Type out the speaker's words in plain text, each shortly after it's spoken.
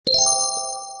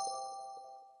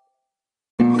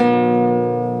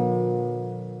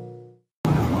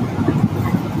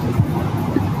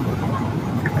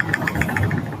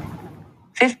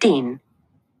15.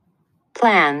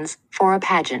 Plans for a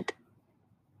pageant.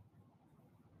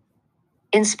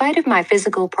 In spite of my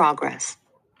physical progress,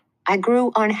 I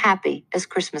grew unhappy as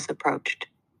Christmas approached.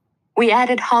 We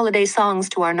added holiday songs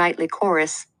to our nightly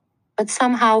chorus, but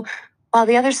somehow, while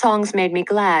the other songs made me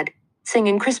glad,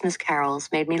 singing Christmas carols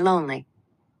made me lonely.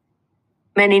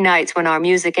 Many nights when our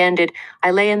music ended, I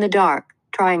lay in the dark,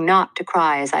 trying not to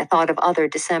cry as I thought of other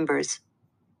Decembers.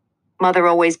 Mother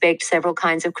always baked several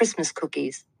kinds of Christmas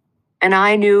cookies, and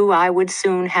I knew I would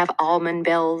soon have almond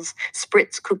bells,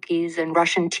 Spritz cookies, and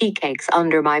Russian tea cakes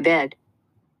under my bed.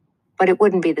 But it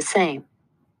wouldn't be the same.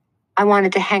 I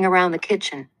wanted to hang around the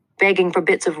kitchen, begging for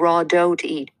bits of raw dough to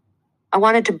eat. I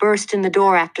wanted to burst in the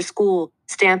door after school,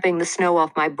 stamping the snow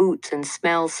off my boots and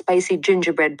smell spicy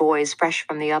gingerbread boys fresh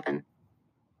from the oven.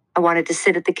 I wanted to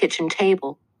sit at the kitchen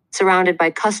table, surrounded by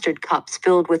custard cups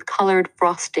filled with colored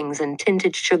frostings and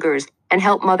tinted sugars, and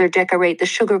help Mother decorate the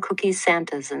sugar cookies,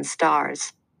 Santas, and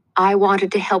stars. I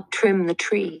wanted to help trim the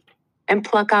tree and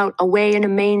pluck out Away in a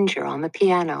Manger on the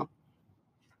piano.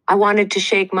 I wanted to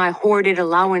shake my hoarded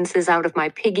allowances out of my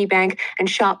piggy bank and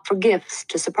shop for gifts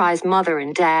to surprise Mother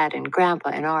and Dad and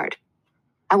Grandpa and Art.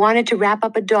 I wanted to wrap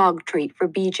up a dog treat for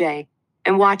BJ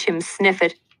and watch him sniff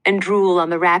it and drool on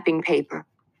the wrapping paper.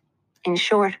 In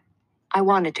short, I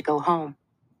wanted to go home.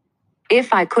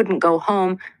 If I couldn't go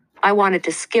home, I wanted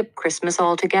to skip Christmas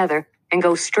altogether and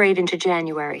go straight into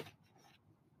January.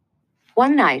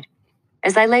 One night,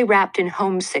 as I lay wrapped in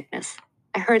homesickness,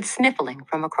 I heard sniffling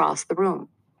from across the room.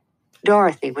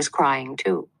 Dorothy was crying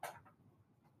too.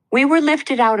 We were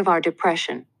lifted out of our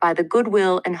depression by the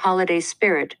goodwill and holiday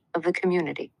spirit of the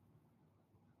community.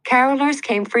 Carolers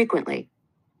came frequently,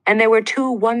 and there were two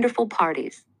wonderful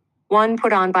parties, one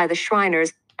put on by the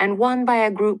Shriners and one by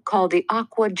a group called the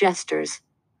Aqua Jesters.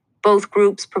 Both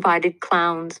groups provided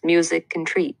clowns, music, and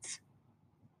treats.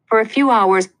 For a few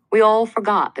hours, we all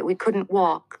forgot that we couldn't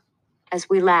walk as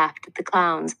we laughed at the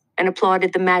clowns and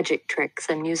applauded the magic tricks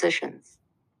and musicians.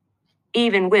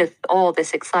 Even with all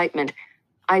this excitement,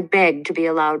 I begged to be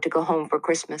allowed to go home for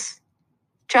Christmas.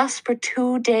 Just for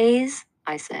 2 days,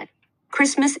 I said.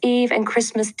 Christmas Eve and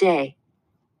Christmas Day.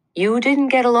 You didn't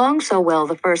get along so well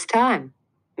the first time,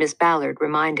 Miss Ballard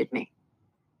reminded me.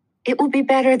 It will be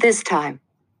better this time,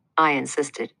 I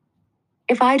insisted.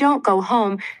 If I don't go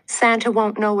home, Santa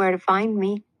won't know where to find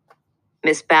me.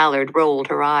 Miss Ballard rolled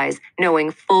her eyes,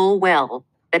 knowing full well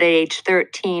that at age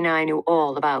 13 I knew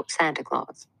all about Santa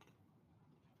Claus.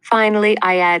 Finally,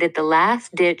 I added the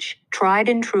last-ditch,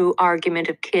 tried-and-true argument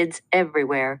of kids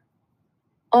everywhere.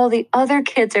 All the other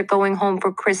kids are going home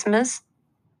for Christmas.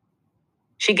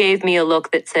 She gave me a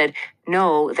look that said,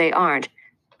 no, they aren't,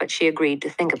 but she agreed to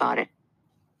think about it.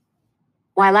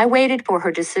 While I waited for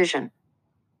her decision,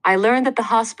 I learned that the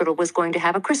hospital was going to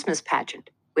have a Christmas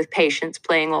pageant, with patients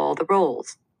playing all the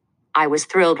roles. I was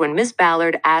thrilled when Miss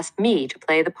Ballard asked me to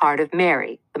play the part of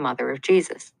Mary, the mother of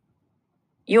Jesus.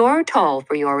 You're tall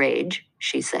for your age,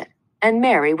 she said, and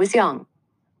Mary was young.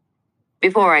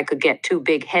 Before I could get too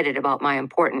big-headed about my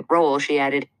important role, she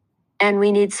added, and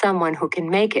we need someone who can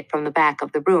make it from the back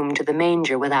of the room to the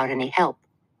manger without any help.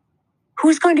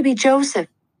 Who's going to be Joseph?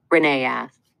 Renee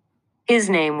asked. His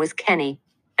name was Kenny,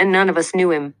 and none of us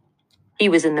knew him. He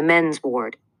was in the men's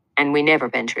ward, and we never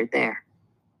ventured there.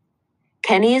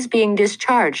 Kenny is being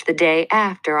discharged the day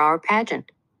after our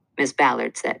pageant, Miss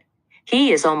Ballard said.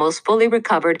 He is almost fully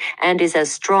recovered and is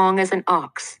as strong as an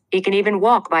ox. He can even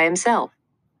walk by himself.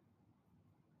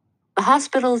 The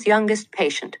hospital's youngest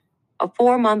patient, a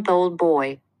 4-month-old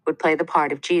boy, would play the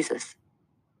part of Jesus.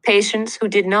 Patients who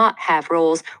did not have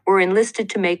roles were enlisted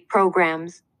to make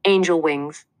programs, angel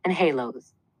wings, and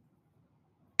halos.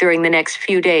 During the next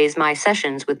few days, my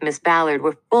sessions with Miss Ballard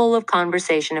were full of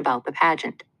conversation about the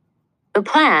pageant. The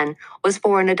plan was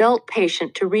for an adult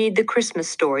patient to read the Christmas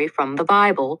story from the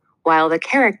Bible while the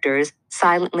characters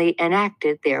silently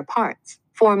enacted their parts,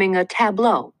 forming a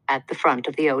tableau at the front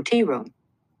of the OT room.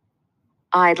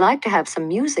 I'd like to have some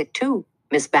music, too,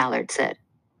 Miss Ballard said.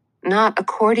 Not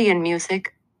accordion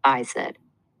music, I said.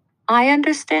 I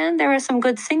understand there are some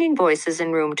good singing voices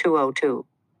in room 202.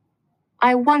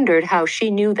 I wondered how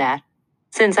she knew that,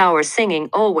 since our singing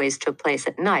always took place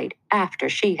at night after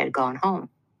she had gone home.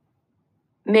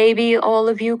 Maybe all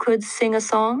of you could sing a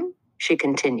song, she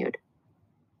continued.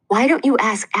 Why don't you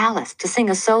ask Alice to sing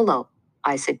a solo?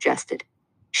 I suggested.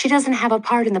 She doesn't have a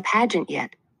part in the pageant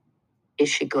yet. Is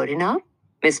she good enough?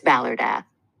 Miss Ballard asked.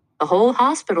 The whole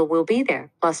hospital will be there,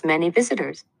 plus many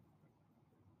visitors.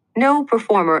 No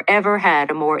performer ever had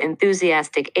a more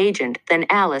enthusiastic agent than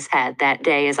Alice had that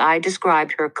day as I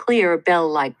described her clear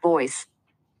bell-like voice.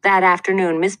 That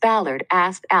afternoon, Miss Ballard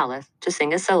asked Alice to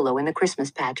sing a solo in the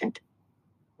Christmas pageant.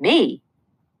 Me?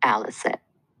 Alice said.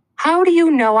 How do you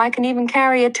know I can even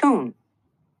carry a tune?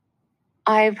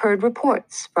 I've heard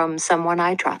reports from someone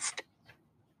I trust.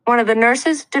 One of the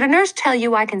nurses? Did a nurse tell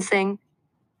you I can sing?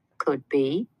 Could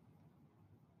be.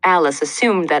 Alice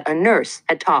assumed that a nurse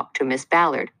had talked to Miss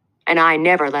Ballard, and I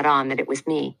never let on that it was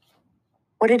me.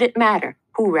 What did it matter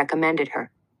who recommended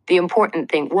her? The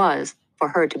important thing was for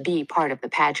her to be part of the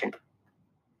pageant.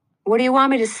 What do you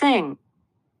want me to sing?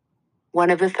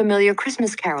 One of the familiar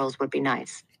Christmas carols would be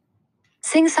nice.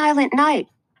 Sing Silent Night,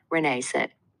 Renee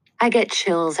said. I get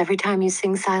chills every time you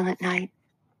sing Silent Night.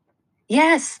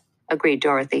 Yes, agreed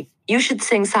Dorothy. You should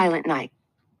sing Silent Night.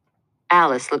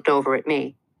 Alice looked over at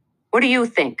me. What do you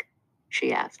think?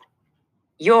 She asked.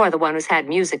 You're the one who's had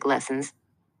music lessons.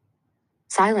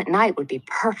 Silent Night would be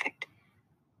perfect.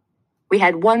 We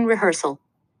had one rehearsal.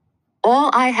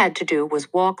 All I had to do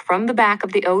was walk from the back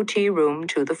of the OT room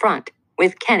to the front,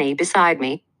 with Kenny beside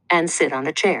me, and sit on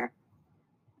a chair.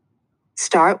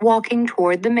 Start walking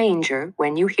toward the manger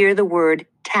when you hear the word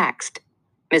taxed,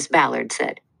 Miss Ballard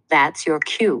said. That's your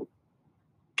cue.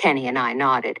 Kenny and I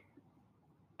nodded.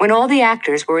 When all the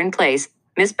actors were in place,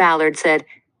 Miss Ballard said,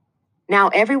 Now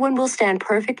everyone will stand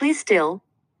perfectly still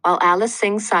while Alice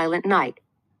sings Silent Night.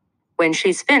 When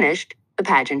she's finished, the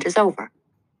pageant is over.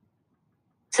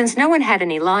 Since no one had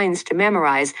any lines to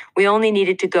memorize, we only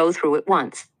needed to go through it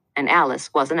once, and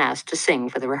Alice wasn't asked to sing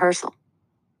for the rehearsal.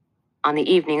 On the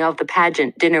evening of the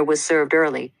pageant, dinner was served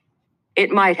early.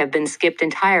 It might have been skipped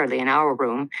entirely in our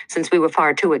room, since we were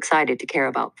far too excited to care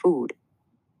about food.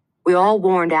 We all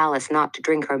warned Alice not to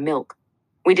drink her milk.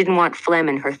 We didn't want phlegm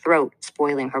in her throat,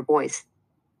 spoiling her voice.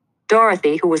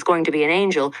 Dorothy, who was going to be an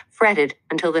angel, fretted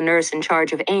until the nurse in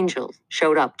charge of angels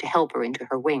showed up to help her into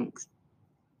her wings.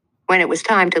 When it was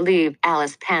time to leave,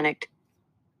 Alice panicked.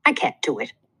 I can't do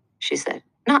it, she said.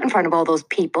 Not in front of all those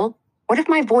people. What if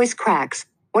my voice cracks?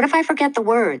 What if I forget the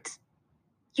words?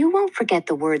 You won't forget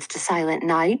the words to Silent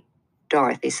Night,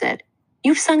 Dorothy said.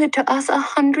 You've sung it to us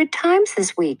 100 times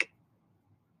this week.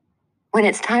 When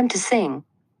it's time to sing,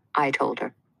 I told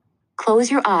her,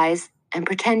 close your eyes and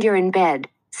pretend you're in bed,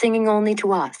 singing only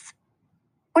to us.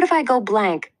 What if I go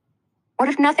blank? What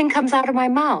if nothing comes out of my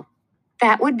mouth?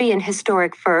 That would be an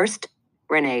historic first,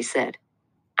 Renee said.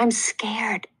 I'm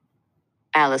scared,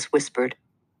 Alice whispered.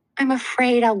 I'm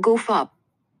afraid I'll goof up.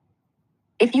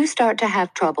 If you start to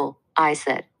have trouble, I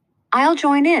said, I'll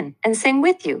join in and sing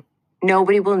with you.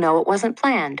 Nobody will know it wasn't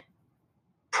planned.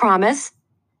 Promise?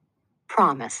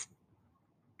 Promise.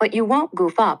 But you won't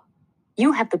goof up.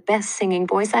 You have the best singing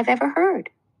voice I've ever heard.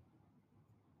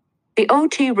 The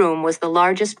OT room was the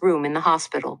largest room in the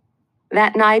hospital.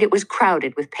 That night it was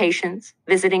crowded with patients,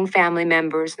 visiting family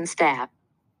members, and staff.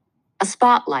 A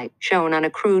spotlight shone on a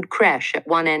crude creche at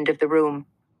one end of the room.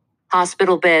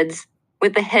 Hospital beds,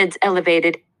 with the heads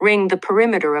elevated, ringed the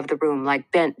perimeter of the room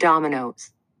like bent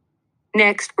dominoes.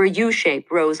 Next were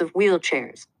U-shaped rows of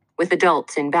wheelchairs, with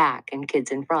adults in back and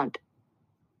kids in front.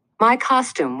 My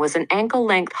costume was an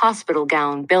ankle-length hospital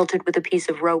gown belted with a piece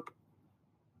of rope.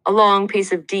 A long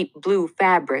piece of deep blue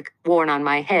fabric, worn on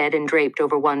my head and draped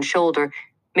over one shoulder,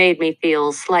 made me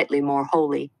feel slightly more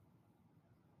holy.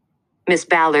 Miss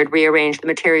Ballard rearranged the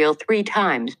material 3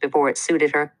 times before it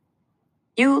suited her.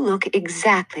 You look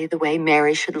exactly the way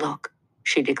Mary should look,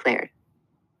 she declared.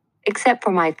 Except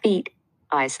for my feet,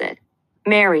 I said.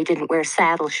 Mary didn't wear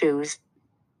saddle shoes.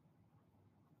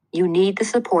 You need the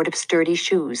support of sturdy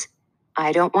shoes.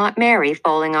 I don't want Mary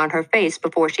falling on her face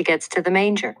before she gets to the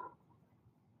manger.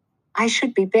 I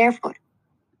should be barefoot.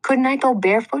 Couldn't I go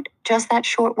barefoot just that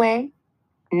short way?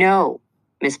 No,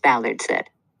 Miss Ballard said,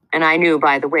 and I knew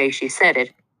by the way she said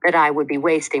it that I would be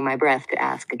wasting my breath to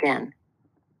ask again.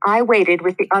 I waited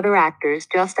with the other actors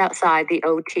just outside the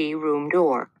OT room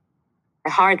door. I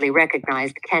hardly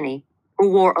recognized Kenny,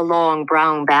 who wore a long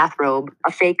brown bathrobe,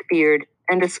 a fake beard,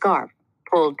 and a scarf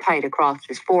pulled tight across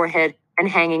his forehead and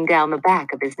hanging down the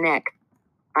back of his neck.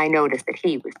 I noticed that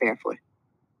he was barefoot.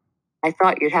 I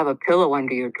thought you'd have a pillow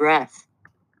under your dress,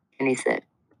 Kenny said.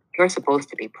 You're supposed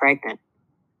to be pregnant.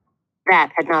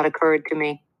 That had not occurred to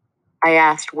me. I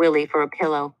asked Willie for a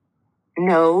pillow.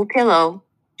 No pillow,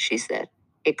 she said.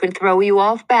 It could throw you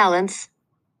off balance.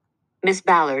 Miss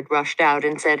Ballard rushed out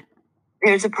and said,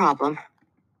 There's a problem.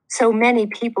 So many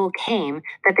people came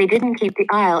that they didn't keep the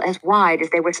aisle as wide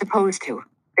as they were supposed to.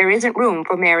 There isn't room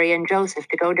for Mary and Joseph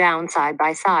to go down side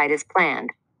by side as planned.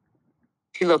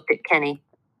 She looked at Kenny.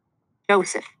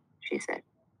 Joseph, she said,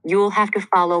 you'll have to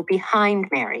follow behind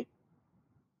Mary.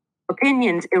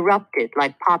 Opinions erupted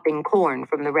like popping corn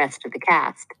from the rest of the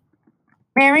cast.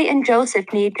 Mary and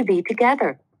Joseph need to be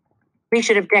together, We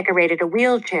should have decorated a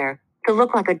wheelchair to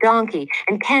look like a donkey,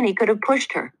 and Kenny could have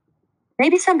pushed her.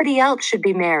 Maybe somebody else should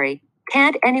be Mary.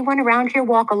 Can't anyone around here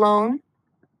walk alone?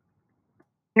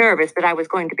 Nervous that I was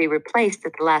going to be replaced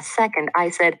at the last second, I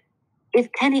said,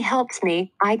 "If Kenny helps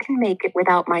me, I can make it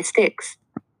without my sticks."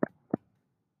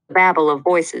 The babble of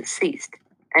voices ceased,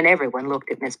 and everyone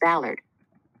looked at Miss Ballard.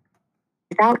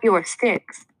 "Without your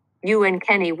sticks, you and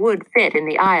Kenny would fit in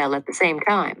the aisle at the same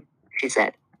time," she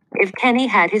said. "If Kenny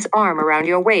had his arm around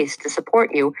your waist to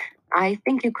support you, I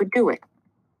think you could do it."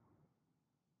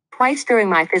 Twice during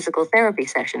my physical therapy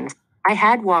sessions, I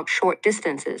had walked short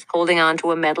distances, holding on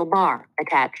to a metal bar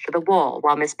attached to the wall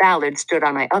while Miss Ballard stood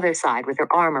on my other side with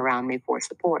her arm around me for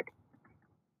support.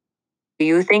 "Do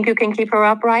you think you can keep her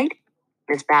upright?"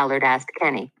 Miss Ballard asked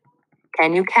Kenny.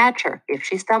 "Can you catch her if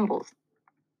she stumbles?"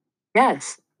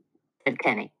 "Yes," said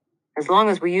Kenny, "as long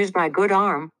as we use my good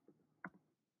arm."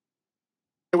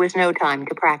 There was no time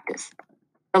to practice.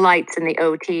 The lights in the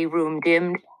OT room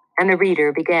dimmed, and the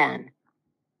reader began.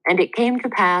 "And it came to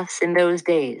pass in those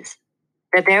days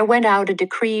that there went out a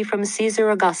decree from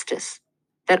Caesar Augustus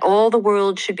that all the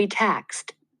world should be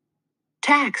taxed."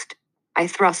 "Taxed!" I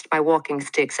thrust my walking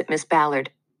sticks at Miss Ballard.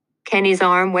 Kenny's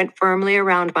arm went firmly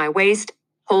around my waist,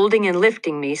 holding and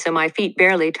lifting me so my feet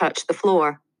barely touched the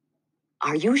floor.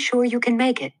 "Are you sure you can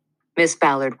make it?" Miss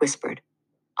Ballard whispered.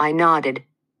 I nodded.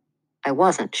 I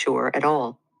wasn't sure at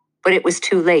all, but it was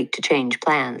too late to change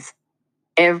plans.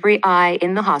 Every eye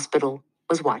in the hospital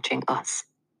was watching us.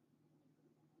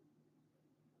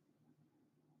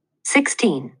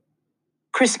 16.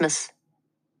 Christmas.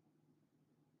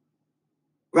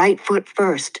 "Right foot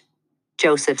first,"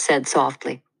 Joseph said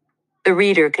softly. The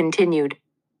reader continued.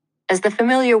 As the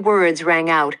familiar words rang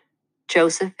out,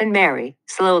 Joseph and Mary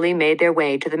slowly made their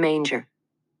way to the manger.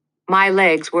 My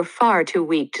legs were far too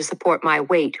weak to support my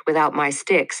weight without my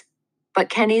sticks, but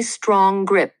Kenny's strong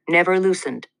grip never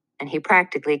loosened, and he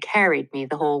practically carried me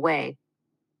the whole way.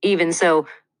 Even so,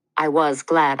 I was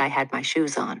glad I had my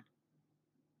shoes on.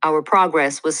 Our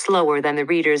progress was slower than the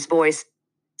reader's voice,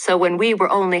 so when we were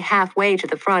only halfway to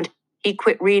the front, he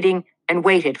quit reading and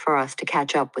waited for us to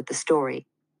catch up with the story.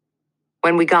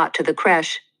 When we got to the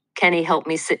creche, Kenny helped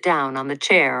me sit down on the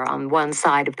chair on one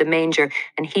side of the manger,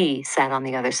 and he sat on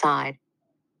the other side.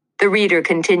 The reader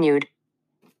continued,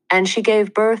 "And she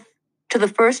gave birth to the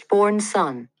firstborn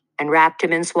son, and wrapped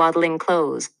him in swaddling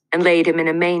clothes, and laid him in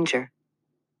a manger.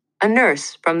 A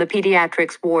nurse from the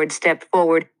pediatrics ward stepped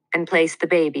forward and placed the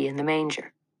baby in the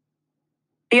manger."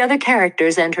 The other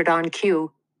characters entered on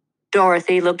cue.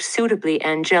 Dorothy looked suitably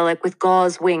angelic with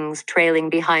gauze wings trailing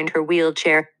behind her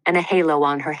wheelchair and a halo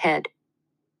on her head.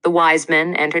 The wise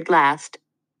men entered last,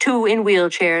 2 in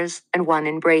wheelchairs and 1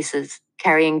 in braces,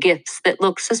 carrying gifts that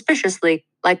looked suspiciously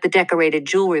like the decorated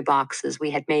jewelry boxes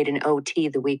we had made in OT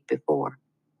the week before.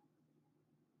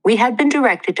 We had been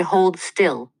directed to hold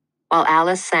still while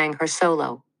Alice sang her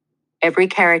solo. Every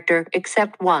character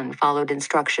except one followed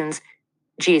instructions.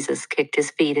 Jesus kicked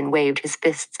his feet and waved his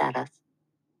fists at us.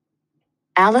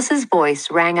 Alice's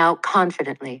voice rang out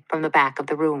confidently from the back of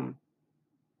the room.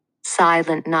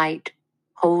 "Silent night,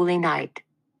 holy night.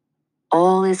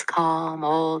 All is calm,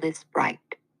 all is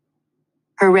bright."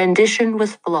 Her rendition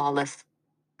was flawless.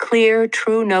 Clear,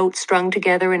 true notes strung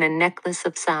together in a necklace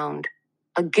of sound.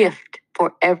 A gift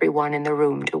for everyone in the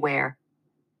room to wear.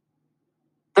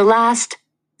 The last,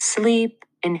 "Sleep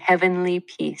in heavenly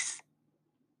peace,"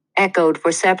 echoed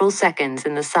for several seconds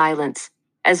in the silence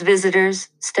as visitors,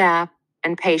 staff,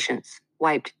 and patients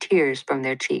wiped tears from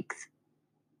their cheeks.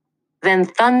 Then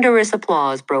thunderous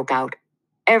applause broke out.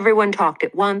 Everyone talked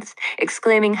at once,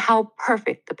 exclaiming how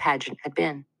perfect the pageant had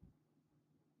been.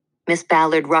 Miss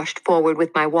Ballard rushed forward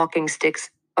with my walking sticks,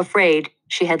 afraid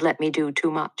she had let me do too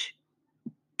much.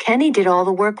 "Kenny did all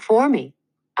the work for me,"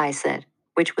 I said,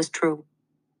 which was true.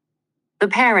 The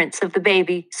parents of the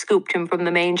baby scooped him from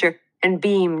the manger and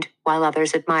beamed while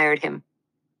others admired him.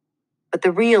 But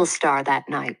the real star that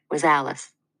night was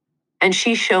Alice, and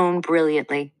she shone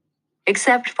brilliantly.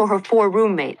 Except for her 4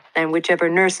 roommates and whichever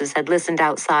nurses had listened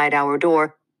outside our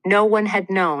door, no one had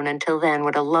known until then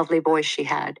what a lovely voice she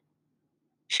had.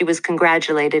 She was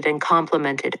congratulated and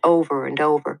complimented over and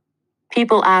over.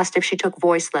 People asked if she took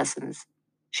voice lessons.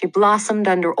 She blossomed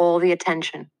under all the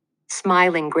attention,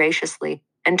 smiling graciously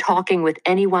and talking with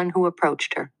anyone who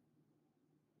approached her.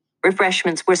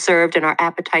 Refreshments were served and our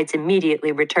appetites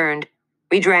immediately returned.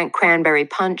 We drank cranberry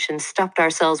punch and stuffed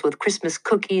ourselves with Christmas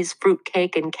cookies,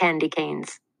 fruitcake, and candy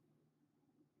canes.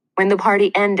 When the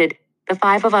party ended, the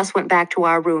 5 of us went back to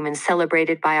our room and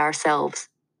celebrated by ourselves.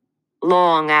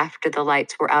 Long after the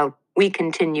lights were out, we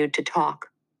continued to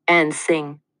talk and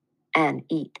sing and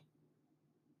eat.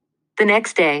 The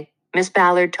next day, Miss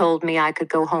Ballard told me I could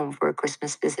go home for a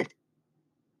Christmas visit.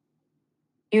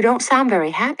 "You don't sound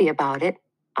very happy about it,"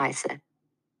 I said.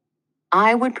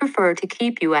 "I would prefer to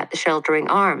keep you at the Sheltering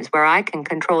Arms where I can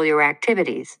control your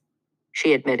activities,"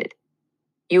 she admitted.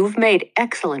 "You've made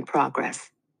excellent progress,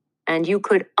 and you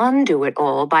could undo it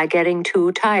all by getting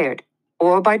too tired,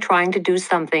 or by trying to do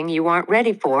something you aren't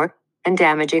ready for and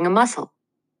damaging a muscle."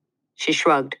 She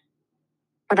shrugged.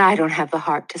 "But I don't have the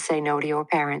heart to say no to your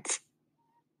parents."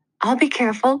 "I'll be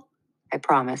careful," I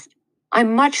promised.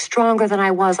 "I'm much stronger than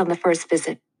I was on the first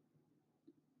visit."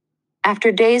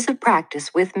 After days of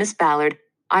practice with Miss Ballard,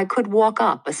 I could walk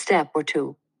up a step or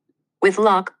two. With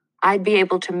luck, I'd be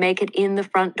able to make it in the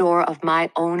front door of my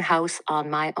own house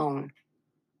on my own.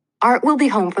 "Art will be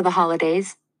home for the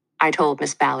holidays," I told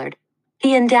Miss Ballard.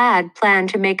 "He and Dad plan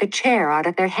to make a chair out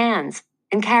of their hands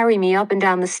and carry me up and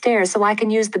down the stairs so I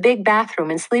can use the big bathroom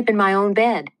and sleep in my own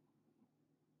bed."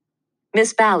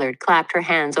 Miss Ballard clapped her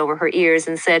hands over her ears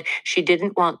and said she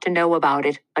didn't want to know about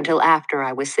it until after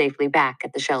I was safely back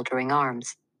at the Sheltering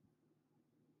Arms.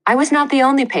 I was not the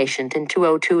only patient in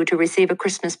 202 to receive a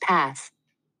Christmas pass.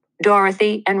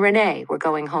 Dorothy and Renee were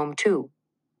going home too.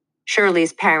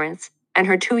 Shirley's parents and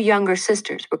her 2 younger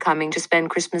sisters were coming to spend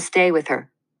Christmas Day with her.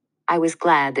 I was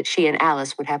glad that she and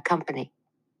Alice would have company.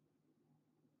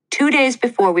 2 days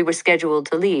before we were scheduled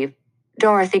to leave,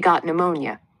 Dorothy got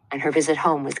pneumonia, and her visit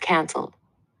home was canceled.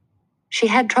 She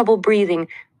had trouble breathing,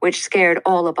 which scared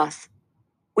all of us.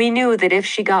 We knew that if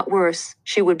she got worse,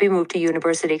 she would be moved to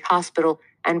University Hospital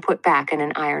and put back in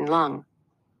an iron lung.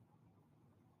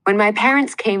 When my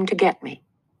parents came to get me,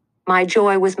 my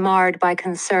joy was marred by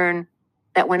concern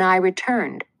that when I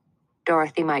returned,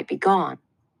 Dorothy might be gone.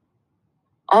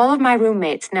 All of my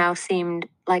roommates now seemed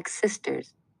like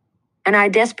sisters, and I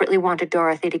desperately wanted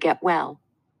Dorothy to get well.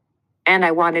 And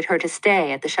I wanted her to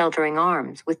stay at the Sheltering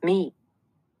Arms with me.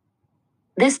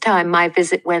 This time my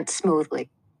visit went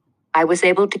smoothly. I was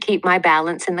able to keep my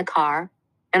balance in the car,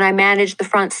 and I managed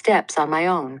the front steps on my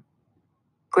own.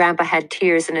 Grandpa had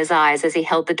tears in his eyes as he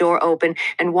held the door open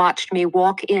and watched me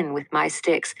walk in with my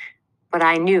sticks, but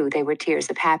I knew they were tears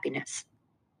of happiness.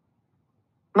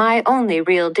 My only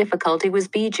real difficulty was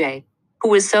BJ, who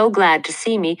was so glad to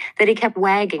see me that he kept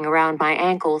wagging around my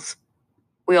ankles.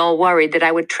 We all worried that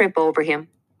I would trip over him,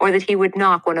 or that he would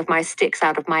knock one of my sticks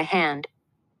out of my hand.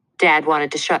 Dad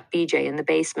wanted to shut BJ in the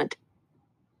basement.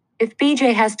 "If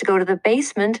BJ has to go to the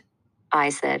basement," I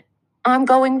said, "I'm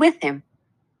going with him."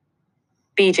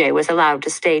 BJ was allowed to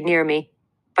stay near me,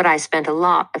 but I spent a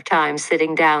lot of time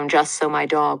sitting down just so my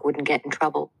dog wouldn't get in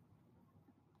trouble.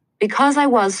 Because I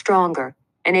was stronger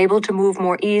and able to move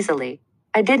more easily,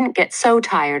 I didn't get so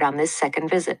tired on this second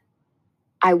visit.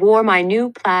 I wore my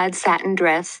new plaid satin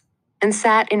dress and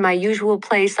sat in my usual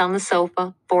place on the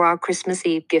sofa for our Christmas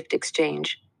Eve gift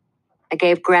exchange. I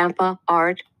gave Grandpa,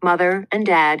 Art, Mother, and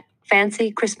Dad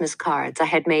fancy Christmas cards I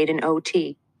had made in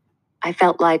OT. I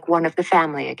felt like one of the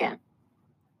family again.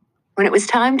 When it was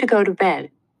time to go to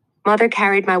bed, Mother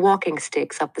carried my walking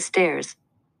sticks up the stairs.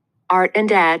 Art and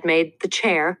Dad made the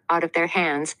chair out of their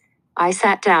hands. I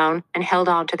sat down and held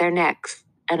on to their necks,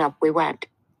 and up we went.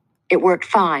 It worked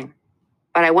fine,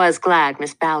 but I was glad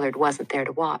Miss Ballard wasn't there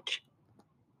to watch.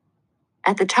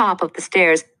 At the top of the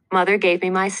stairs, Mother gave me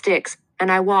my sticks,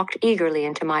 and I walked eagerly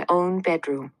into my own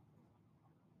bedroom.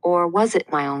 Or was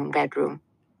it my own bedroom?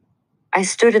 I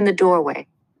stood in the doorway,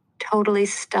 totally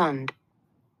stunned.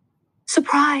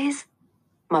 "Surprise,"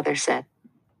 Mother said.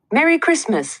 "Merry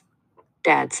Christmas,"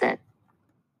 Dad said.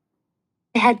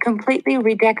 I had completely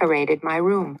redecorated my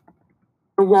room.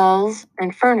 The walls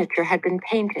and furniture had been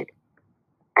painted,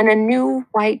 and a new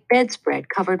white bedspread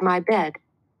covered my bed.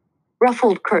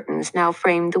 Ruffled curtains now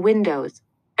framed the windows,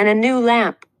 and a new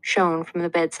lamp shone from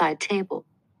the bedside table.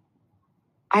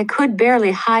 I could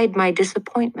barely hide my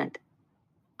disappointment.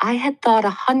 I had thought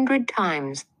 100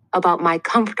 times about my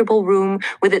comfortable room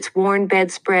with its worn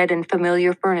bedspread and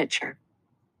familiar furniture.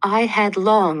 I had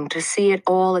longed to see it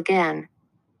all again,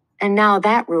 and now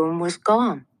that room was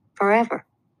gone forever.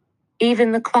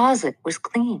 Even the closet was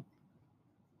clean.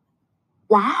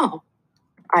 "Wow,"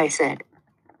 I said,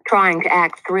 trying to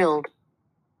act thrilled.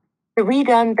 The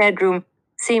redone bedroom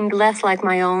seemed less like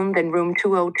my own than room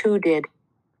 202 did,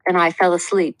 and I fell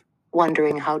asleep,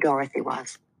 wondering how Dorothy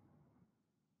was.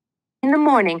 In the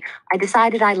morning, I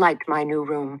decided I liked my new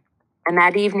room, and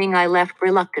that evening I left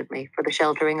reluctantly for the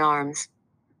Sheltering Arms.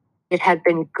 It had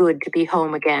been good to be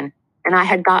home again, and I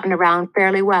had gotten around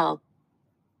fairly well.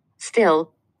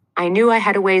 Still, I knew I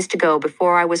had a ways to go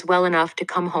before I was well enough to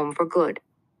come home for good.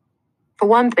 For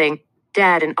one thing,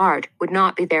 Dad and Art would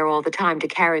not be there all the time to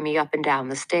carry me up and down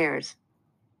the stairs.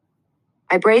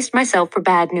 I braced myself for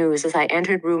bad news as I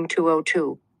entered room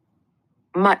 202.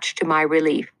 Much to my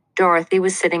relief, Dorothy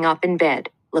was sitting up in bed,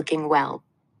 looking well.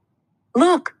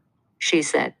 "Look," she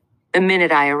said, the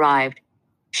minute I arrived.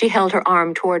 She held her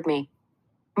arm toward me.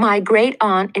 "My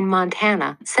great-aunt in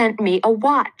Montana sent me a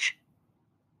watch."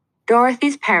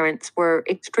 Dorothy's parents were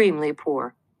extremely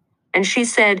poor, and she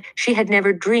said she had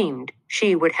never dreamed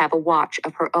she would have a watch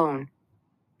of her own.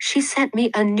 "She sent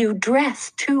me a new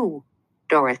dress, too,"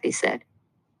 Dorothy said.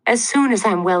 "As soon as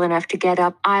I'm well enough to get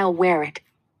up, I'll wear it."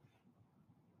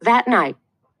 That night,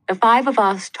 the 5 of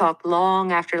us talked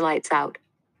long after lights out.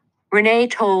 Renee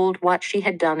told what she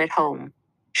had done at home.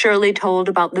 Shirley told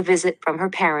about the visit from her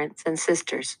parents and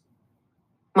sisters.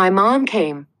 "My mom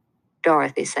came,"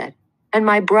 Dorothy said, "and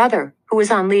my brother, who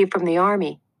was on leave from the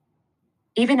army."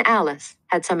 Even Alice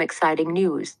had some exciting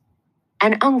news.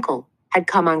 An uncle had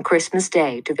come on Christmas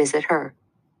Day to visit her.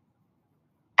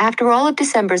 After all of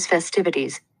December's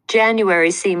festivities,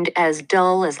 January seemed as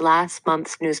dull as last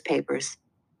month's newspapers.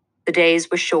 The days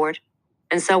were short,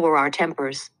 and so were our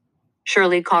tempers.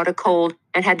 Shirley caught a cold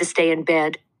and had to stay in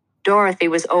bed. Dorothy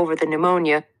was over the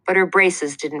pneumonia, but her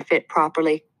braces didn't fit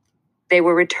properly. They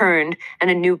were returned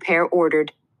and a new pair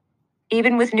ordered.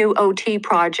 Even with new OT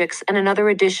projects and another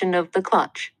edition of The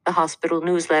Clutch, the hospital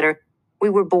newsletter, we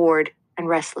were bored and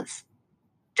restless.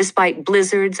 Despite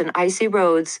blizzards and icy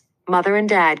roads, Mother and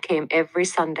Dad came every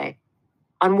Sunday.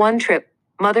 On one trip,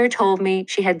 Mother told me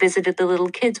she had visited the little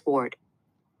kids' ward.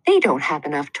 "They don't have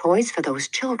enough toys for those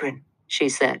children," she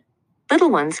said.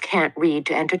 "Little ones can't read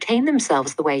to entertain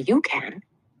themselves the way you can."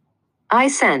 I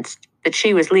sensed that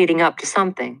she was leading up to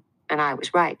something, and I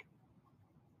was right.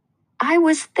 "I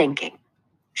was thinking,"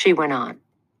 she went on,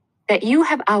 "that you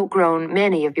have outgrown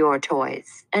many of your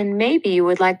toys, and maybe you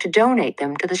would like to donate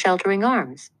them to the Sheltering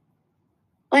Arms."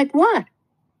 "Like what?"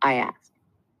 I asked.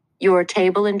 "Your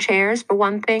table and chairs, for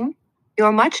one thing.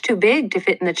 You're much too big to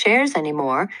fit in the chairs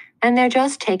anymore, and they're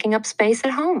just taking up space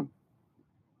at home."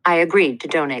 I agreed to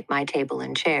donate my table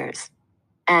and chairs.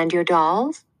 "And your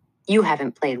dolls? You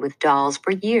haven't played with dolls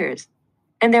for years,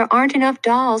 and there aren't enough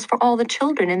dolls for all the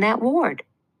children in that ward."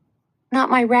 "Not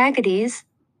my Raggedy's,"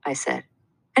 I said,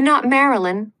 "and not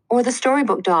Marilyn or the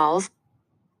storybook dolls,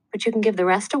 but you can give the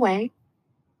rest away."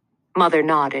 Mother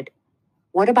nodded.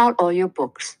 "What about all your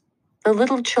books? The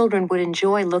little children would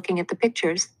enjoy looking at the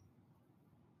pictures."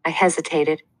 I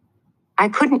hesitated. I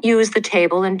couldn't use the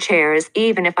table and chairs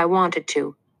even if I wanted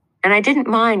to, and I didn't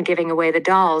mind giving away the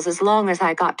dolls as long as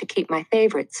I got to keep my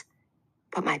favorites.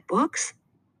 But my books?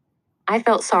 I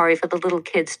felt sorry for the little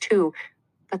kids too,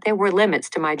 but there were limits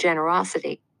to my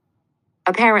generosity.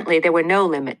 Apparently, there were no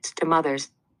limits to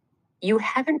Mother's. "You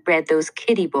haven't read those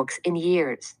kiddie books in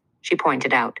years," she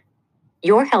pointed out.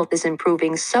 "Your health is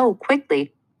improving so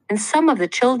quickly, and some of the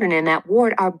children in that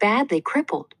ward are badly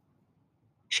crippled."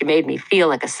 She made me feel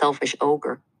like a selfish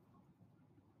ogre.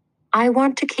 "I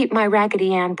want to keep my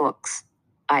Raggedy Ann books,"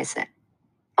 I said.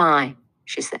 "Fine,"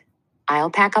 she said. "I'll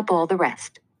pack up all the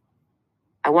rest."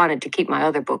 I wanted to keep my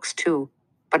other books too,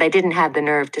 but I didn't have the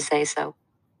nerve to say so.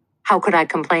 How could I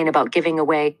complain about giving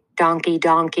away Donkey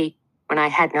Donkey when I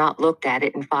had not looked at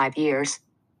it in 5 years?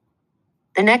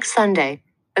 The next Sunday,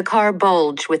 the car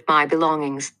bulged with my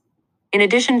belongings. In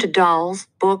addition to dolls,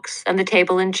 books, and the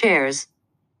table and chairs,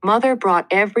 Mother brought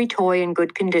every toy in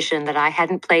good condition that I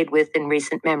hadn't played with in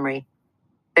recent memory.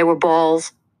 There were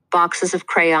balls, boxes of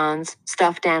crayons,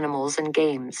 stuffed animals, and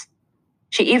games.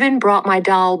 She even brought my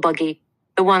doll buggy,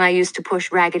 the one I used to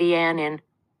push Raggedy Ann in.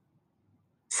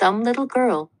 "Some little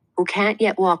girl who can't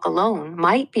yet walk alone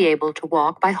might be able to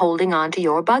walk by holding on to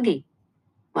your buggy,"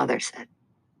 Mother said.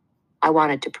 I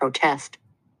wanted to protest,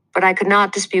 but I could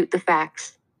not dispute the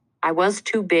facts. I was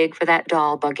too big for that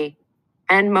doll buggy,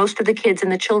 and most of the kids in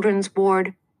the children's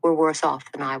ward were worse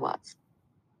off than I was.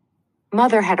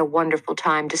 Mother had a wonderful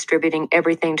time distributing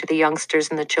everything to the youngsters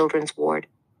in the children's ward.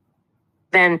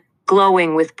 Then,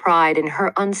 glowing with pride in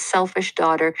her unselfish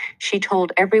daughter, she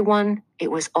told everyone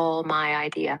it was all my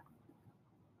idea.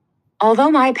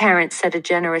 Although my parents set a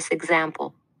generous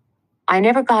example, I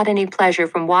never got any pleasure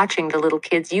from watching the little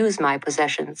kids use my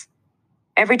possessions.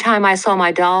 Every time I saw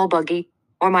my doll buggy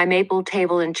or my maple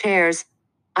table and chairs,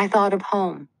 I thought of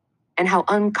home and how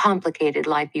uncomplicated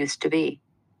life used to be.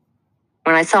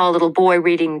 When I saw a little boy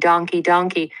reading Donkey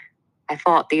Donkey, I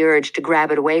fought the urge to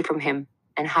grab it away from him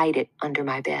and hide it under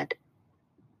my bed.